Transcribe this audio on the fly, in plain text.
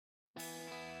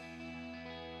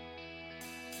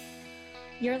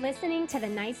You're listening to the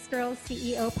Nice Girls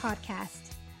CEO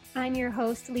podcast. I'm your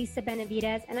host, Lisa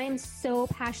Benavides, and I am so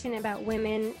passionate about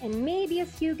women and maybe a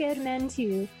few good men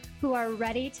too, who are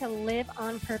ready to live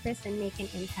on purpose and make an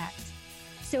impact.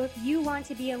 So if you want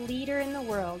to be a leader in the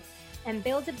world and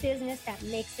build a business that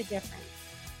makes a difference,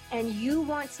 and you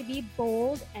want to be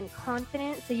bold and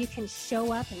confident so you can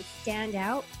show up and stand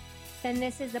out, then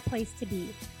this is the place to be.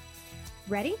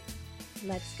 Ready?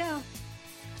 Let's go.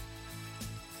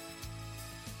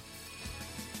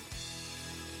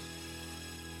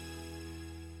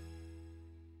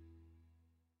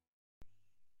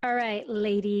 All right,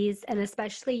 ladies, and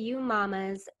especially you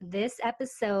mamas, this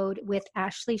episode with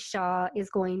Ashley Shaw is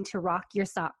going to rock your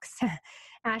socks.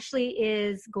 Ashley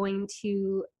is going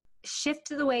to shift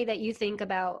the way that you think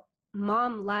about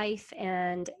mom life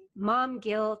and mom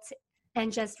guilt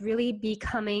and just really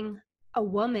becoming a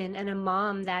woman and a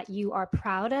mom that you are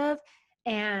proud of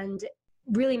and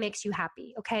really makes you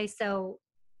happy. Okay, so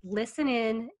listen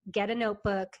in, get a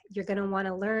notebook. You're going to want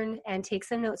to learn and take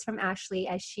some notes from Ashley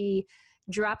as she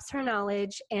drops her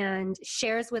knowledge and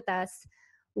shares with us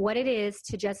what it is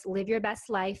to just live your best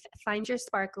life, find your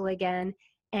sparkle again,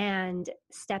 and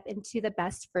step into the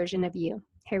best version of you.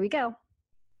 Here we go.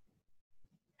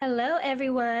 Hello,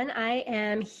 everyone. I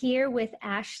am here with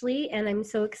Ashley, and I'm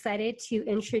so excited to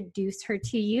introduce her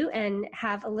to you and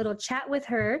have a little chat with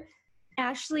her.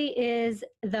 Ashley is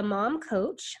the mom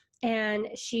coach, and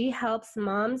she helps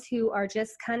moms who are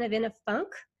just kind of in a funk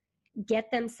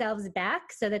get themselves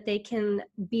back so that they can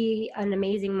be an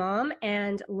amazing mom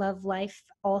and love life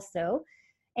also.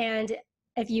 And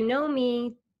if you know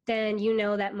me, then you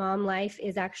know that mom life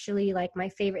is actually like my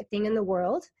favorite thing in the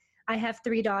world. I have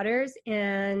 3 daughters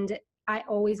and I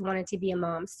always wanted to be a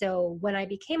mom. So when I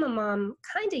became a mom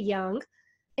kind of young,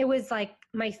 it was like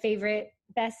my favorite,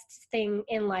 best thing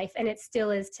in life. And it still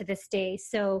is to this day.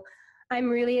 So I'm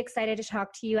really excited to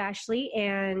talk to you, Ashley,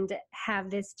 and have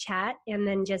this chat, and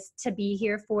then just to be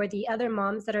here for the other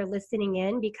moms that are listening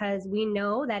in, because we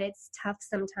know that it's tough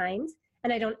sometimes,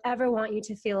 and I don't ever want you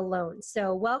to feel alone.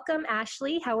 So welcome,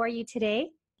 Ashley. How are you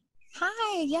today?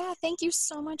 Hi. Yeah, thank you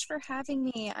so much for having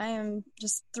me. I am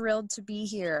just thrilled to be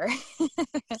here.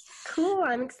 Cool.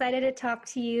 I'm excited to talk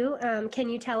to you. Can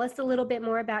you tell us a little bit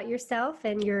more about yourself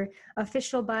and your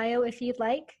official bio if you'd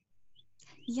like?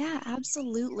 Yeah,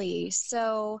 absolutely.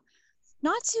 So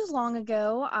not too long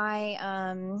ago, I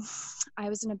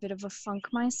was in a bit of a funk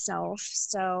myself.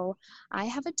 So I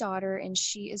have a daughter, and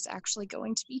she is actually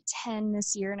going to be 10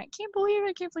 this year, and I can't believe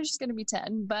she's going to be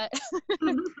 10. But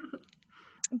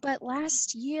but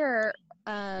last year,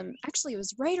 actually, it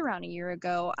was right around a year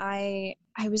ago, I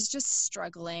was just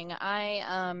struggling.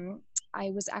 I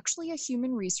was actually a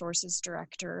human resources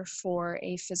director for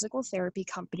a physical therapy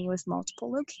company with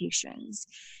multiple locations.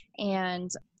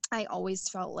 And I always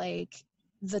felt like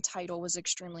the title was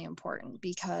extremely important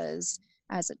because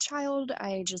as a child,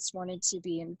 I just wanted to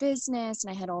be in business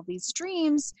and I had all these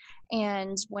dreams.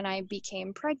 And when I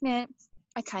became pregnant,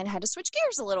 I kind of had to switch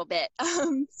gears a little bit.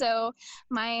 So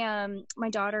my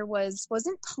daughter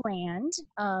wasn't planned,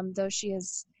 though she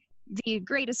is the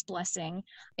greatest blessing.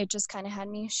 It just kind of had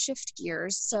me shift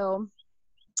gears. So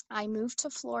I moved to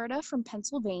Florida from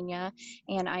Pennsylvania,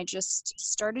 and I just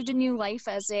started a new life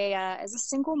as a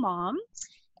single mom,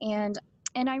 and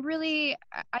I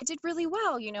did really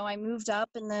well. You know, I moved up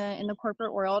in the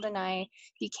corporate world, and I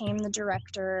became the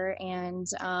director, and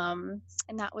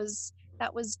that was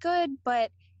good,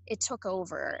 but it took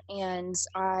over, and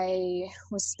I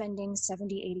was spending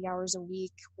 70, 80 hours a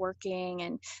week working,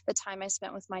 and the time I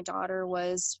spent with my daughter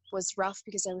was rough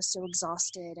because I was so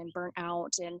exhausted and burnt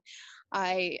out, and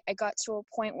I got to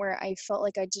a point where I felt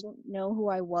like I didn't know who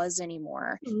I was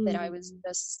anymore, that I was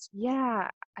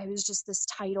just this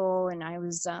title, and I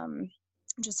was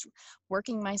just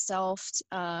working myself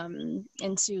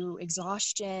into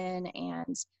exhaustion,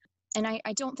 and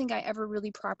I don't think I ever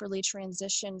really properly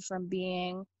transitioned from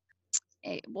being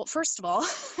well, first of all,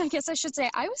 I guess I should say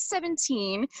I was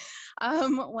 17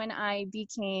 when I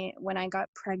got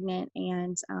pregnant,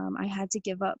 and I had to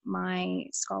give up my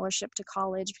scholarship to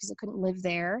college because I couldn't live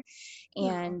there.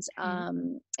 And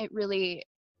it really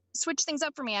switched things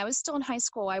up for me. I was still in high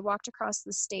school. I walked across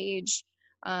the stage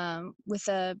with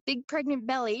a big pregnant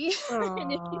belly.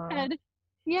 And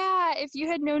if you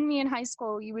had known me in high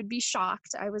school, you would be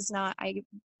shocked. I was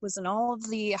in all of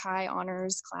the high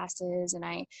honors classes, and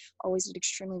I always did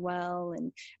extremely well,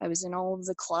 and I was in all of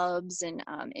the clubs, and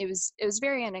it was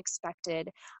very unexpected.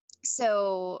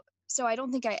 So I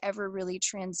don't think I ever really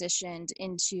transitioned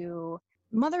into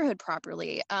motherhood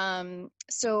properly.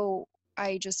 So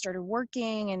I just started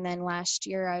working, and then last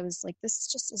year I was like, this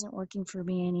just isn't working for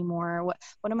me anymore.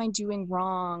 What am I doing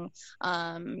wrong?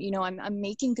 I'm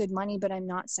making good money, but I'm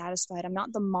not satisfied. I'm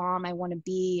not the mom I want to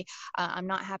be. I'm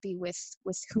not happy with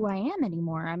who I am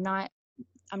anymore. I'm not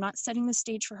setting the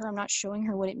stage for her. I'm not showing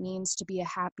her what it means to be a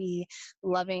happy,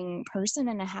 loving person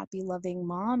and a happy, loving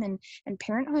mom. And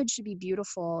parenthood should be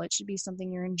beautiful. It should be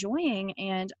something you're enjoying.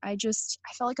 And I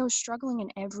felt like I was struggling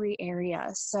in every area.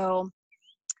 So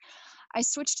I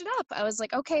switched it up. I was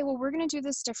like, okay, well, we're going to do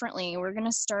this differently. We're going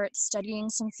to start studying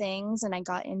some things. And I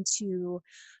got into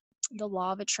the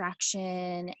law of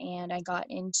attraction, and I got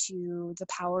into the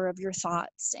power of your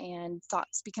thoughts and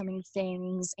thoughts becoming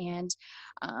things, and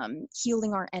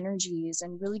healing our energies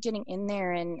and really getting in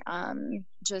there and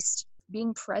just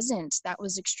being present. That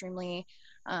was extremely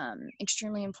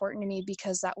important to me,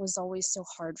 because that was always so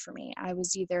hard for me. I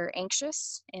was either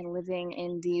anxious and living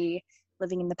in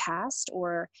the past,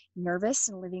 or nervous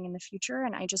and living in the future,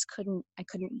 and I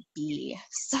couldn't be.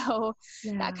 So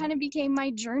that kind of became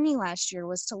my journey last year,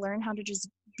 was to learn how to just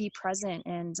be present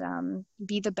and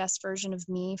be the best version of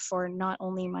me for not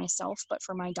only myself but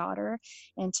for my daughter,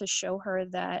 and to show her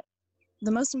that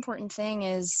the most important thing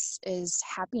is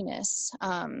happiness.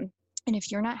 And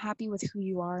if you're not happy with who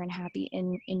you are and happy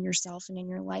in yourself and in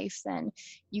your life, then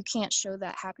you can't show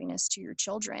that happiness to your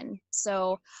children.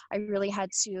 So I really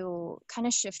had to kind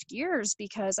of shift gears,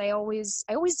 because I always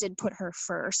did put her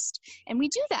first. And we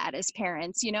do that as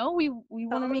parents, we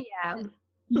want to make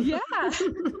yeah.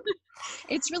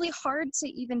 It's really hard to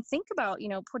even think about,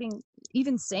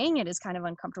 even saying it is kind of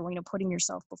uncomfortable, putting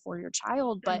yourself before your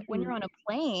child. But when you're on a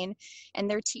plane and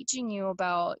they're teaching you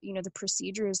about, the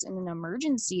procedures in an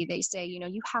emergency, they say,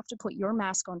 you have to put your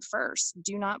mask on first.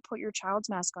 Do not put your child's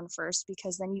mask on first,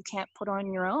 because then you can't put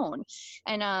on your own.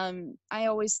 And I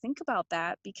always think about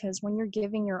that, because when you're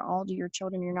giving your all to your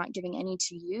children, you're not giving any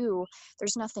to you,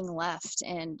 there's nothing left.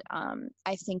 And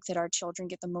I think that our children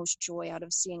get the most joy out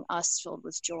of seeing us filled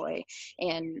with joy.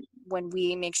 And when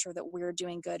we make sure that we're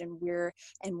doing good, and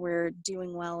we're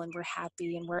doing well, and we're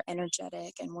happy, and we're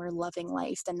energetic, and we're loving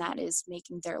life, then that is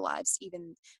making their lives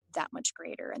even that much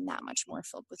greater and that much more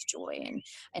filled with joy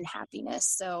and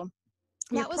happiness. So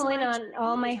you're pulling on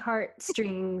all my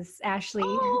heartstrings, Ashley.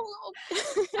 Oh.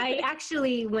 I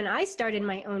actually, when I started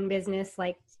my own business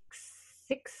like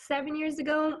 6-7 years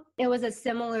ago, it was a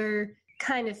similar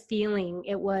kind of feeling.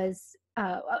 It was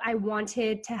I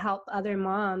wanted to help other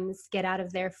moms get out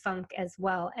of their funk as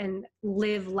well and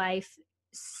live life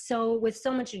with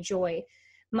so much joy.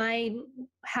 Mine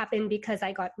happened because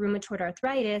I got rheumatoid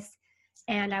arthritis,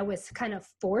 and I was kind of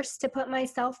forced to put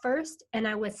myself first, and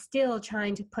I was still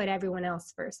trying to put everyone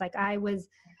else first. Like I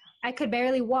could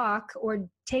barely walk or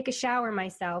take a shower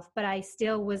myself, but I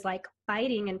still was like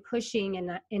fighting and pushing,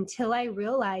 and until I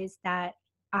realized that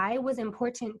I was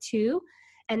important too,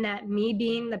 and that me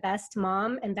being the best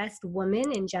mom and best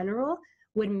woman in general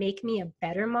would make me a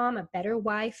better mom, a better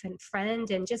wife and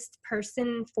friend, and just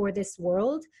person for this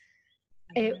world.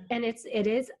 It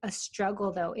is a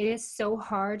struggle, though. It is so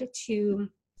hard to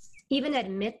even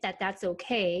admit that that's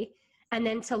okay, and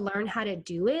then to learn how to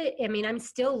do it. I mean, I'm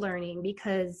still learning,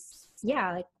 because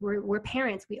like we're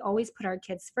parents. We always put our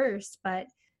kids first, but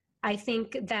I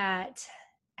think that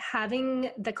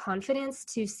having the confidence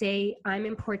to say I'm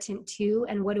important too,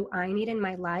 and what do I need in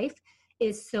my life,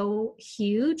 is so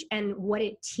huge. And what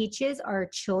it teaches our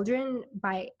children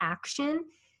by action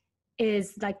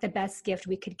is like the best gift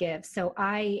we could give. So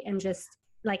I am just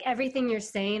like, everything you're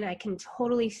saying, I can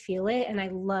totally feel it. And I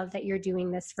love that you're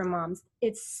doing this for moms.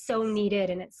 It's so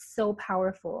needed, and it's so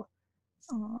powerful.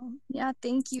 Oh, yeah,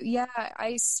 thank you. Yeah,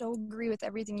 I so agree with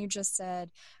everything you just said.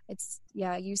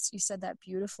 You said that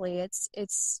beautifully.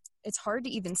 It's hard to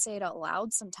even say it out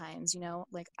loud sometimes,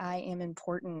 like I am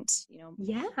important,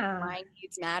 Yeah. My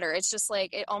needs matter. It's just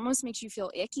like, it almost makes you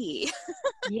feel icky.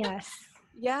 Yes.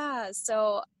 Yeah.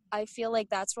 So I feel like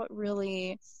that's what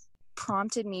really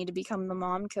prompted me to become the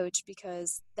mom coach,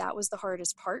 because that was the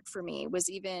hardest part for me, was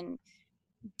even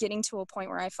getting to a point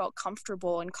where I felt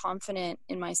comfortable and confident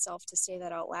in myself to say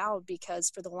that out loud, because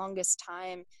for the longest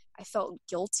time I felt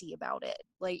guilty about it.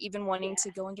 Like even wanting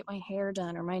to go and get my hair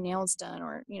done or my nails done,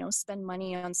 or, spend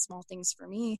money on small things for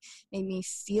me, made me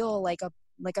feel like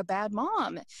a bad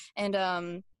mom.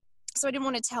 And, so I didn't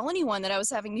want to tell anyone that I was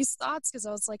having these thoughts, because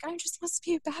I was like, I just must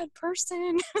be a bad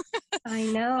person. I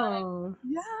know.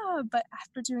 But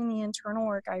after doing the internal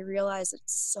work, I realized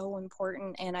it's so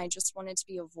important, and I just wanted to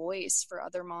be a voice for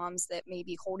other moms that may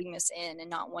be holding this in and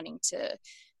not wanting to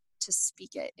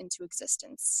speak it into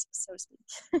existence, so to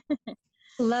speak.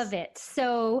 Love it.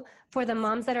 So for the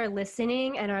moms that are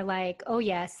listening and are like, oh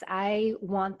yes, I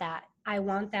want that. I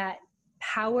want that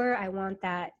power. I want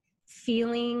that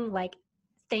feeling like,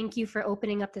 thank you for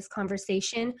opening up this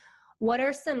conversation. What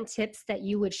are some tips that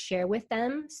you would share with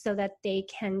them so that they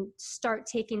can start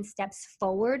taking steps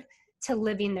forward to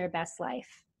living their best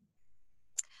life?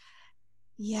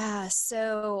 Yeah.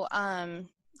 So,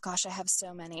 gosh, I have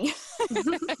so many.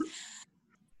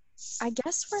 I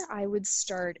guess where I would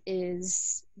start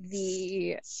is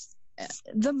the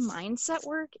mindset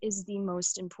work is the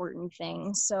most important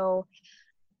thing. So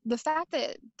the fact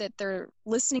that they're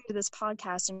listening to this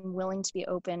podcast and willing to be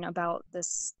open about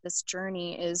this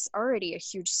journey is already a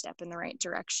huge step in the right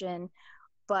direction.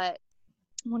 But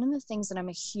one of the things that I'm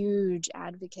a huge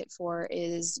advocate for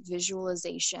is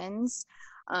visualizations,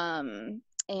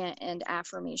 and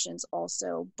affirmations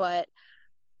also. But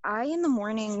I, in the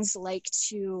mornings, like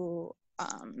to,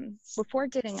 before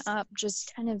getting up,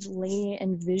 just kind of lay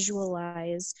and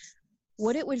visualize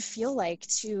what it would feel like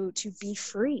to be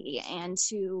free and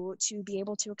to be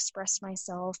able to express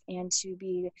myself and to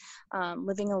be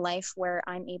living a life where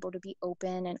I'm able to be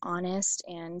open and honest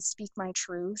and speak my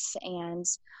truth. And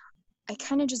I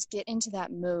kind of just get into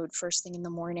that mode first thing in the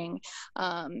morning.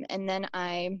 And then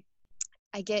I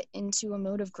get into a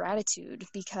mode of gratitude,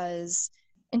 because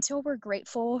until we're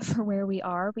grateful for where we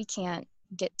are, we can't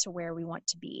get to where we want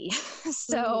to be.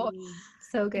 So,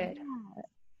 so good.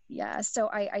 Yeah. So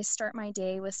I start my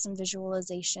day with some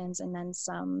visualizations and then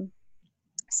some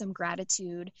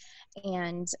gratitude.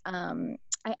 And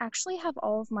I actually have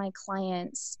all of my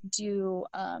clients do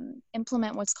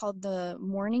implement what's called the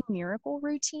morning miracle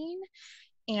routine.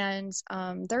 And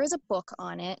there is a book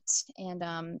on it, and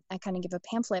I kind of give a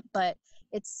pamphlet, but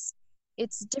it's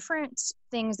different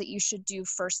things that you should do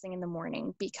first thing in the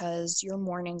morning, because your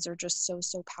mornings are just so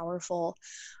powerful.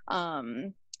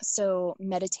 So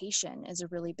meditation is a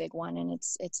really big one, and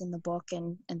it's in the book,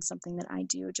 and something that I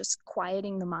do, just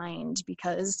quieting the mind,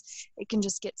 because it can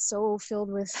just get so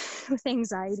filled with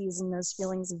anxieties and those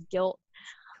feelings of guilt.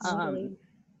 Totally.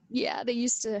 Yeah, that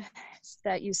used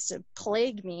to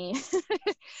plague me.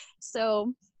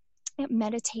 So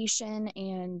meditation,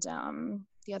 and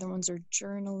the other ones are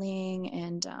journaling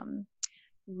and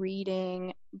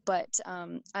reading. But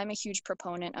I'm a huge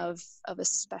proponent of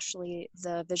especially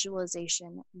the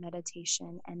visualization,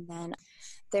 meditation. And then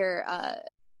there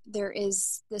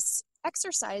is this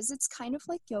exercise. It's kind of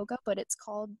like yoga, but it's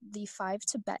called the 5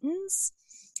 Tibetans.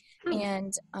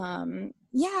 And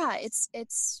yeah,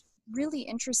 it's really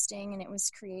interesting, and it was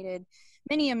created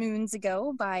many moons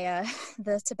ago by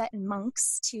the Tibetan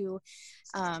monks to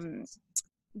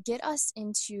get us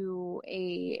into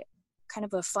a kind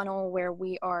of a funnel where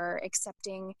we are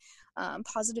accepting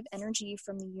positive energy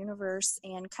from the universe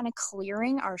and kind of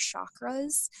clearing our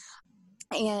chakras.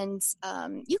 And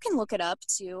you can look it up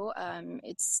too.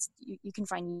 You can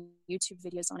find YouTube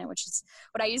videos on it, which is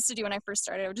what I used to do when I first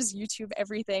started. I would just YouTube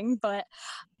everything, but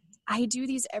I do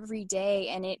these every day,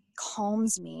 and it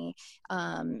calms me.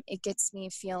 It gets me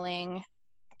feeling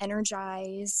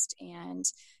energized and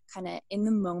kind of in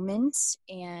the moment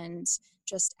and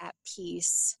just at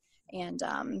peace. And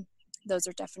those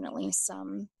are definitely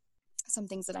some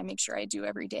things that I make sure I do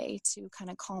every day to kind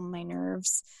of calm my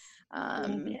nerves.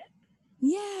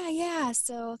 Yeah.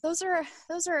 So those are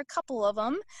a couple of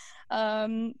them.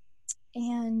 And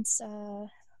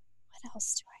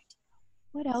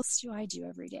what else do I do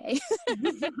every day?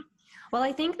 Well,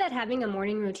 I think that having a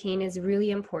morning routine is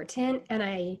really important. And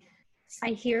I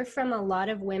hear from a lot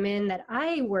of women that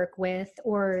I work with,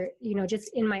 or,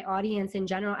 just in my audience in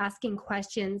general, asking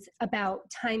questions about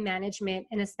time management,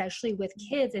 and especially with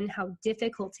kids, and how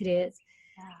difficult it is.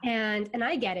 Yeah. And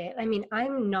I get it. I mean,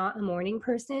 I'm not a morning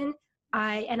person.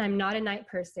 And I'm not a night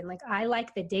person. Like, I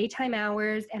like the daytime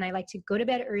hours, and I like to go to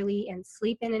bed early and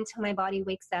sleep in until my body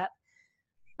wakes up.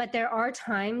 But there are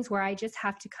times where I just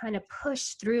have to kind of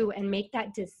push through and make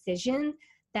that decision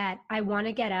that I want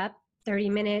to get up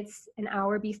 30 minutes, an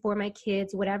hour before my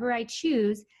kids, whatever I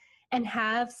choose, and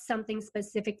have something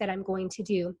specific that I'm going to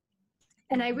do.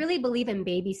 And I really believe in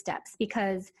baby steps,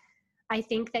 because I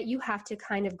think that you have to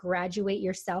kind of graduate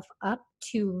yourself up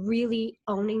to really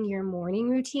owning your morning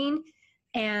routine.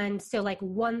 And so, like,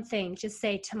 one thing, just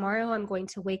say, tomorrow I'm going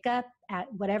to wake up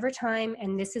at whatever time,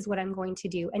 and this is what I'm going to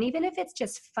do. And even if it's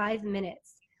just 5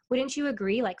 minutes, wouldn't you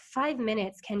agree? Like, 5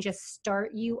 minutes can just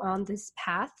start you on this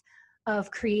path of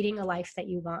creating a life that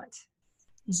you want.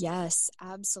 Yes,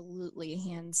 absolutely.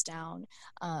 Hands down.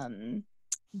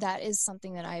 That is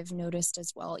something that I've noticed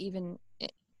as well, even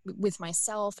with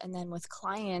myself and then with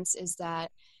clients, is that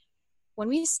when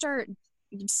we start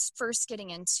first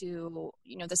getting into,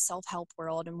 the self-help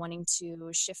world and wanting to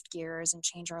shift gears and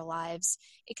change our lives,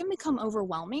 it can become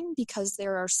overwhelming because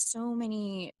there are so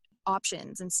many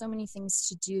options and so many things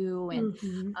to do. And,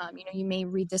 you may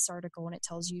read this article and it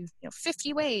tells you,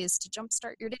 50 ways to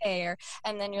jumpstart your day,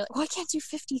 and then you're like, well, I can't do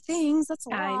 50 things. That's a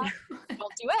lot.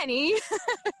 Don't do any.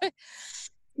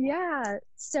 Yeah.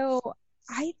 So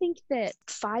I think that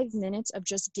 5 minutes of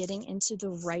just getting into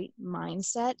the right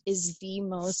mindset is the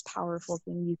most powerful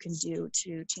thing you can do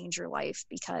to change your life,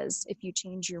 because if you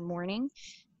change your morning,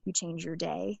 you change your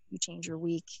day, you change your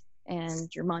week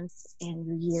and your month and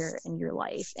your year and your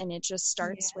life. And it just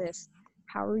starts with,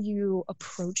 how are you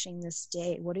approaching this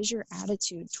day? What is your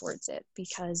attitude towards it?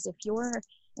 Because if you're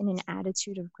in an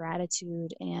attitude of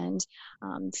gratitude and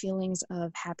feelings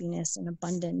of happiness and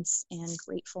abundance and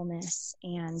gratefulness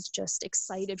and just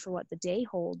excited for what the day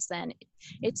holds, then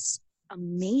it's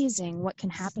amazing what can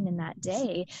happen in that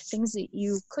day. Things that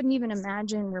you couldn't even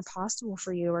imagine were possible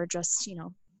for you are just,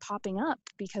 popping up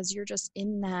because you're just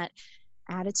in that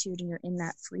attitude and you're in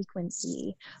that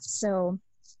frequency. So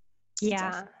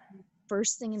yeah,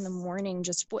 first thing in the morning,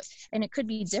 and it could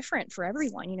be different for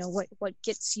everyone, what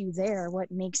gets you there,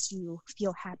 what makes you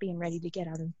feel happy and ready to get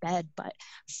out of bed, but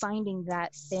finding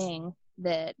that thing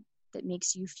that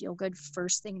makes you feel good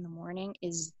first thing in the morning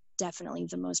is definitely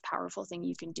the most powerful thing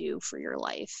you can do for your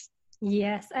life.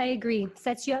 Yes, I agree.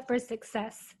 Sets you up for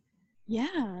success.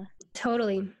 Yeah,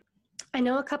 totally. I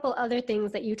know a couple other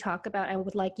things that you talk about. I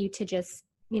would like you to just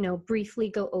briefly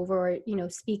go over,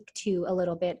 speak to a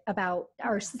little bit about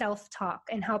our self-talk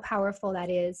and how powerful that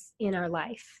is in our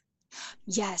life.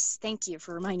 Yes, thank you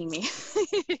for reminding me.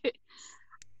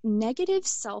 Negative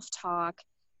self-talk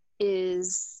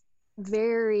is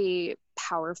very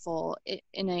powerful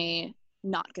in a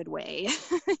not good way.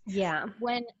 Yeah.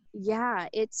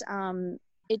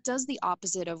 It does the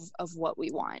opposite of what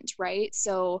we want, right?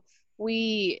 So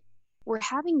we're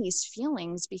having these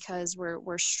feelings because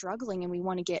we're struggling and we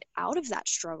want to get out of that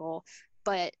struggle.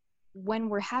 But when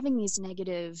we're having these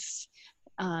negative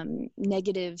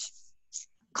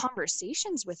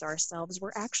conversations with ourselves,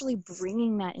 we're actually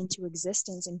bringing that into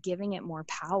existence and giving it more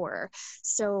power.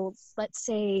 So let's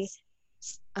say,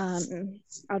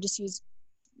 I'll just use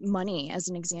money as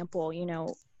an example.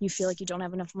 You feel like you don't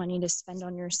have enough money to spend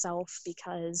on yourself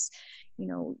because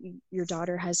your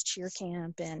daughter has cheer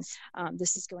camp and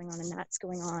this is going on and that's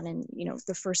going on, and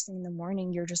the first thing in the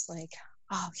morning you're just like,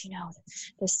 oh,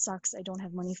 this sucks, I don't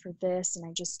have money for this, and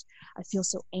I feel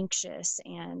so anxious,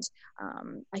 and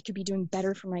I could be doing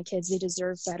better for my kids, they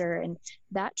deserve better. And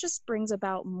that just brings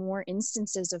about more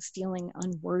instances of feeling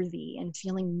unworthy and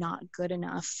feeling not good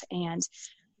enough and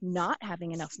not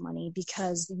having enough money,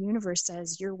 because the universe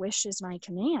says your wish is my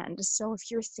command. So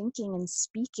if you're thinking and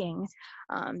speaking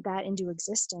that into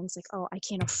existence, like, oh, I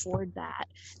can't afford that,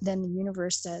 then the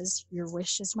universe says your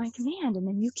wish is my command, and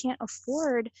then you can't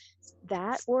afford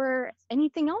that or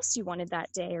anything else you wanted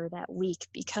that day or that week,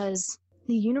 because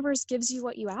the universe gives you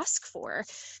what you ask for.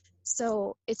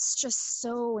 So it's just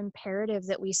so imperative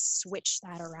that we switch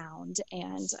that around,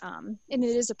 and it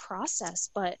is a process,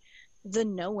 but the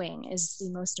knowing is the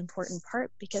most important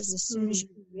part, because as soon as you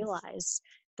realize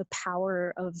the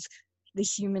power of the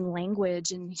human language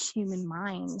and human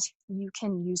mind, you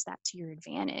can use that to your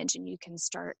advantage, and you can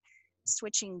start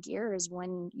switching gears.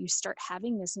 When you start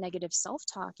having this negative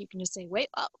self-talk, you can just say, wait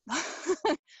up,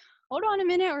 hold on a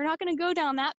minute, we're not going to go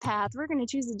down that path, we're going to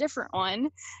choose a different one.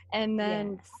 And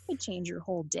then that could change your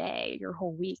whole day, your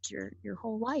whole week, your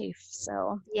whole life.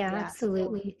 So yeah,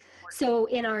 absolutely. So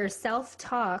in our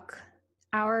self-talk,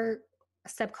 our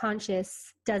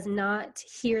subconscious does not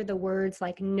hear the words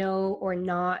like no or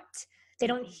not. They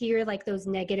don't hear like those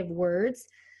negative words.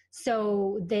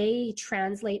 So they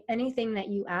translate anything that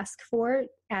you ask for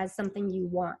as something you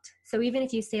want. So even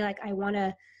if you say like, I want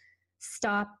to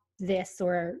stop this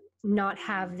or not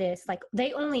have this, like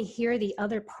they only hear the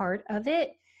other part of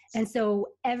it. And so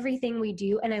everything we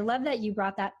do, and I love that you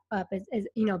brought that up, is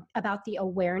about the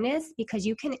awareness, because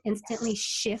you can instantly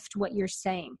shift what you're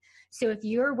saying. So if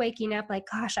you're waking up like,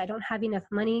 gosh, I don't have enough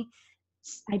money,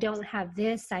 I don't have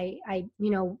this,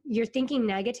 you're thinking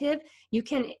negative, you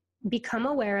can become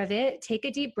aware of it, take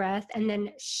a deep breath, and then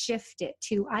shift it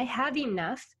to, I have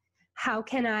enough. How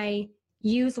can I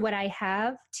use what I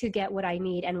have to get what I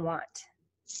need and want?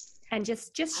 And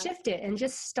just shift it and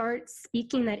just start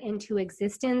speaking that into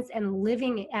existence and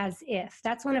living as if.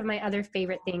 That's one of my other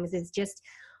favorite things, is just,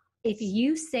 if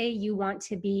you say you want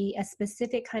to be a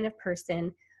specific kind of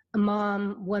person, a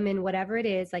mom, woman, whatever it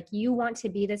is, like you want to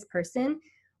be this person,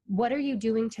 what are you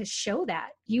doing to show that?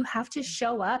 You have to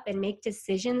show up and make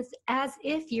decisions as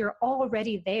if you're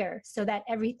already there so that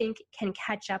everything can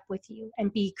catch up with you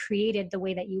and be created the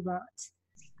way that you want.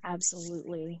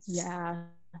 Absolutely. Yeah.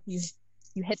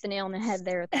 You hit the nail on the head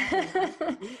there.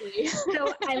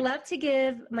 So I love to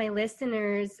give my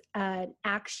listeners an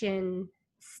action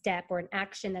step or an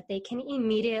action that they can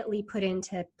immediately put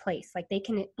into place. Like they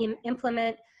can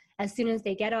implement as soon as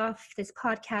they get off this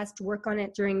podcast, work on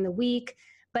it during the week,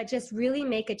 but just really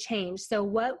make a change. So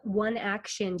what one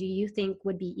action do you think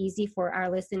would be easy for our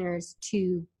listeners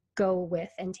to go with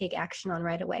and take action on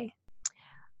right away?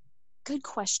 Good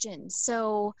question.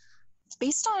 So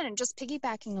based on just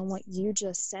piggybacking on what you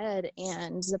just said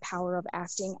and the power of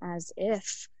acting as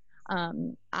if,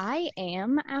 I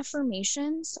am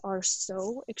affirmations are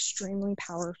so extremely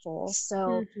powerful.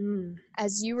 So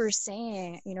as you were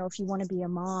saying, you know, if you want to be a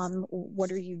mom,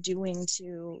 what are you doing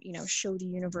to, you know, show the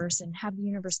universe and have the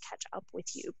universe catch up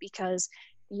with you? Because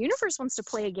the universe wants to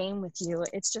play a game with you.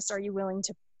 It's just, are you willing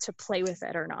to play with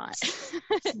it or not?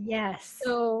 Yes.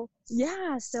 So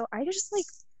yeah, so I just like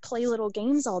play little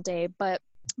games all day. But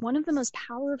one of the most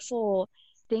powerful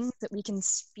things that we can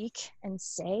speak and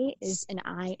say is an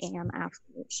I am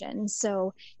affirmation.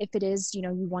 So if it is, you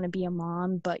know, you want to be a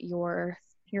mom, but you're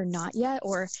not yet,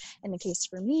 or in the case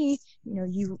for me, you know,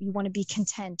 you want to be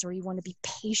content or you want to be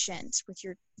patient with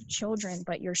your children,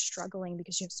 but you're struggling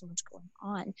because you have so much going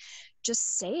on,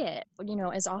 just say it, you know,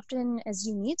 as often as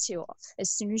you need to. As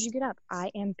soon as you get up, I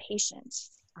am patient.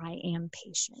 I am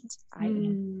patient. I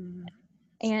am.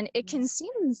 And it can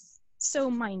seem so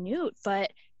minute,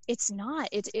 but it's not.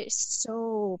 It's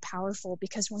so powerful,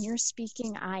 because when you're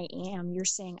speaking I am, you're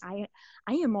saying I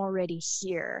am already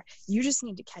here. You just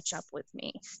need to catch up with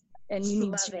me. And you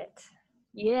need to it.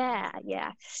 Yeah.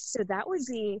 So that would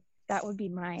be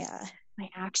my my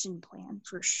action plan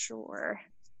for sure.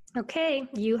 Okay,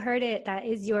 you heard it. That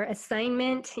is your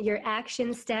assignment, your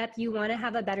action step. You want to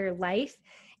have a better life.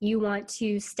 You want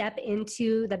to step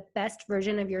into the best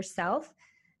version of yourself.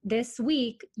 This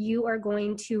week, you are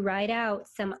going to write out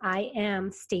some I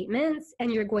am statements,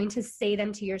 and you're going to say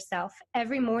them to yourself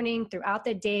every morning throughout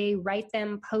the day. Write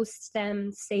them, post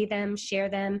them, say them, share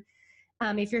them.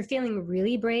 If you're feeling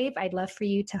really brave, I'd love for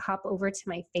you to hop over to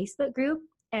my Facebook group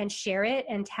and share it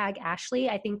and tag Ashley.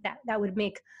 I think that would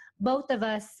make both of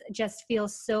us just feel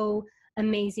so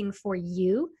amazing for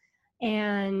you.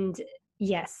 And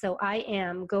yes, so I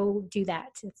am. Go do that.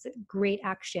 It's a great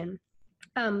action.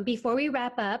 Before we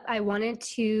wrap up, I wanted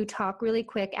to talk really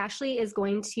quick. Ashley is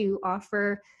going to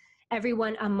offer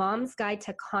everyone a mom's guide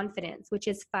to confidence, which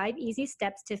is 5 easy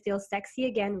steps to feel sexy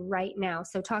again right now.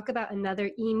 So talk about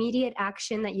another immediate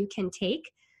action that you can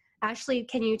take. Ashley,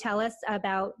 can you tell us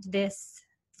about this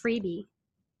freebie?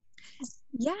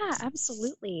 Yeah,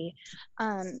 absolutely.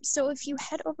 So if you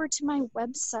head over to my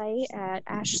website at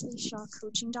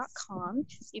ashleishawcoaching.com,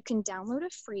 you can download a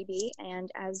freebie.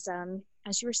 And as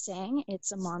you were saying,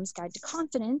 it's a mom's guide to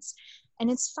confidence.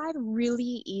 And it's 5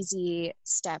 really easy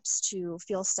steps to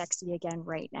feel sexy again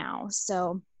right now.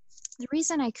 So the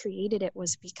reason I created it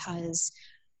was because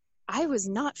I was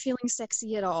not feeling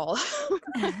sexy at all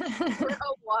for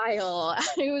a while.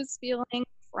 I was feeling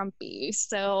frumpy.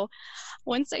 So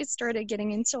once I started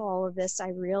getting into all of this,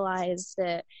 I realized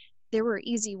that there were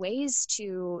easy ways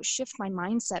to shift my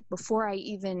mindset before I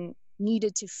even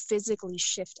needed to physically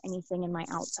shift anything in my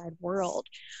outside world.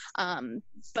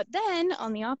 But then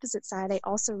on the opposite side, I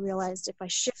also realized if I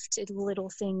shifted little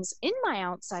things in my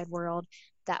outside world,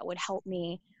 that would help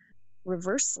me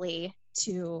reversely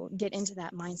to get into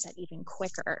that mindset even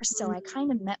quicker. So I kind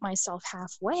of met myself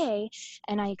halfway,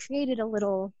 and I created a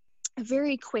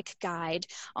very quick guide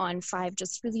on 5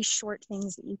 just really short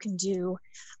things that you can do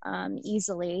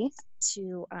easily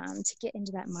to get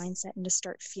into that mindset and to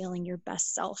start feeling your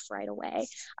best self right away.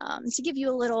 To give you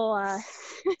a little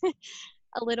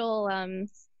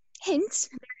hint,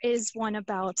 there is one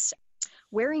about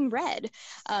wearing red.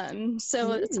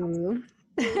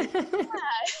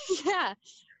 Yeah,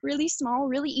 really small,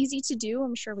 really easy to do.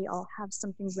 I'm sure we all have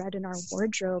something red in our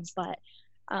wardrobe, but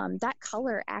that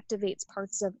color activates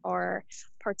parts of our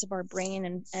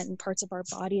brain and parts of our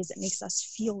bodies. It makes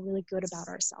us feel really good about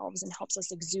ourselves and helps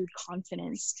us exude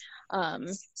confidence.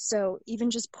 So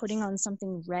even just putting on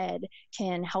something red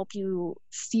can help you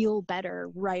feel better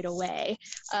right away,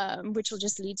 which will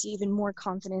just lead to even more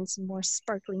confidence and more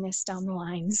sparkliness down the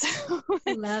lines.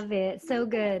 Love it. So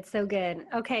good. So good.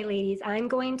 Okay, ladies, I'm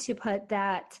going to put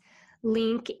that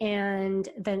link and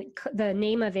the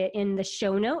name of it in the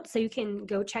show notes so you can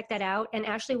go check that out. And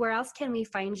Ashley, where else can we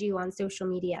find you on social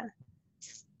media?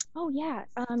 Oh, yeah.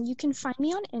 You can find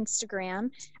me on Instagram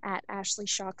at Ashley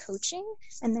Shaw Coaching,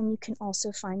 and then you can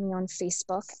also find me on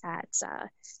Facebook at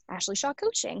Ashley Shaw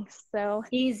Coaching. So,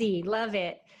 Easy, love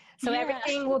it. So yeah.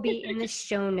 everything will be in the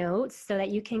show notes so that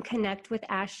you can connect with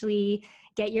Ashley,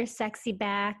 get your sexy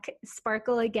back,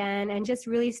 sparkle again, and just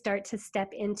really start to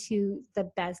step into the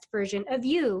best version of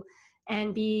you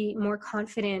and be more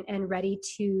confident and ready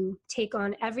to take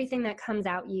on everything that comes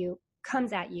at you.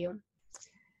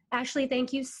 Ashley,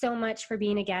 thank you so much for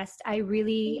being a guest. I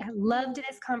really loved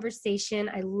this conversation.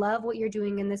 I love what you're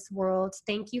doing in this world.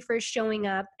 Thank you for showing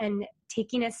up and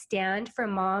taking a stand for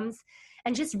moms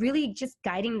and just really just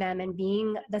guiding them and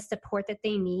being the support that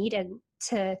they need and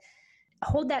to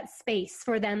hold that space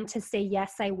for them to say,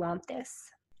 yes, I want this.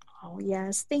 Oh,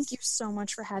 yes. Thank you so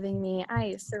much for having me.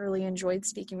 I thoroughly enjoyed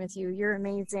speaking with you. You're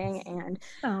amazing, and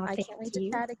Oh, I thank can't wait to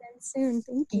you. chat again soon.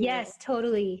 Thank you. Yes,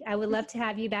 totally. I would love to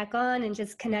have you back on and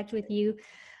just connect with you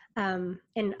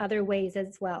in other ways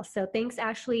as well. So thanks,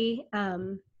 Ashley.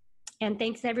 And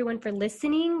thanks everyone for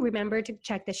listening. Remember to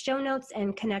check the show notes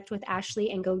and connect with Ashley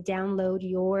and go download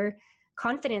your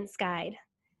confidence guide.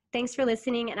 Thanks for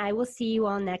listening, and I will see you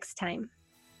all next time.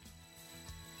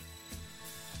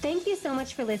 Thank you so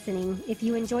much for listening. If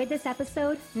you enjoyed this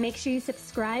episode, make sure you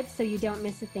subscribe so you don't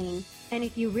miss a thing. And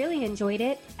if you really enjoyed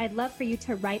it, I'd love for you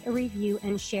to write a review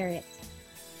and share it.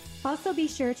 Also be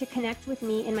sure to connect with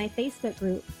me in my Facebook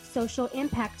group, Social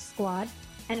Impact Squad,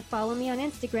 and follow me on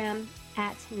Instagram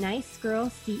at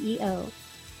NiceGirlCEO.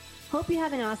 Hope you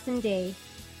have an awesome day.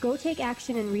 Go take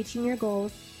action in reaching your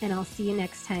goals, and I'll see you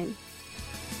next time.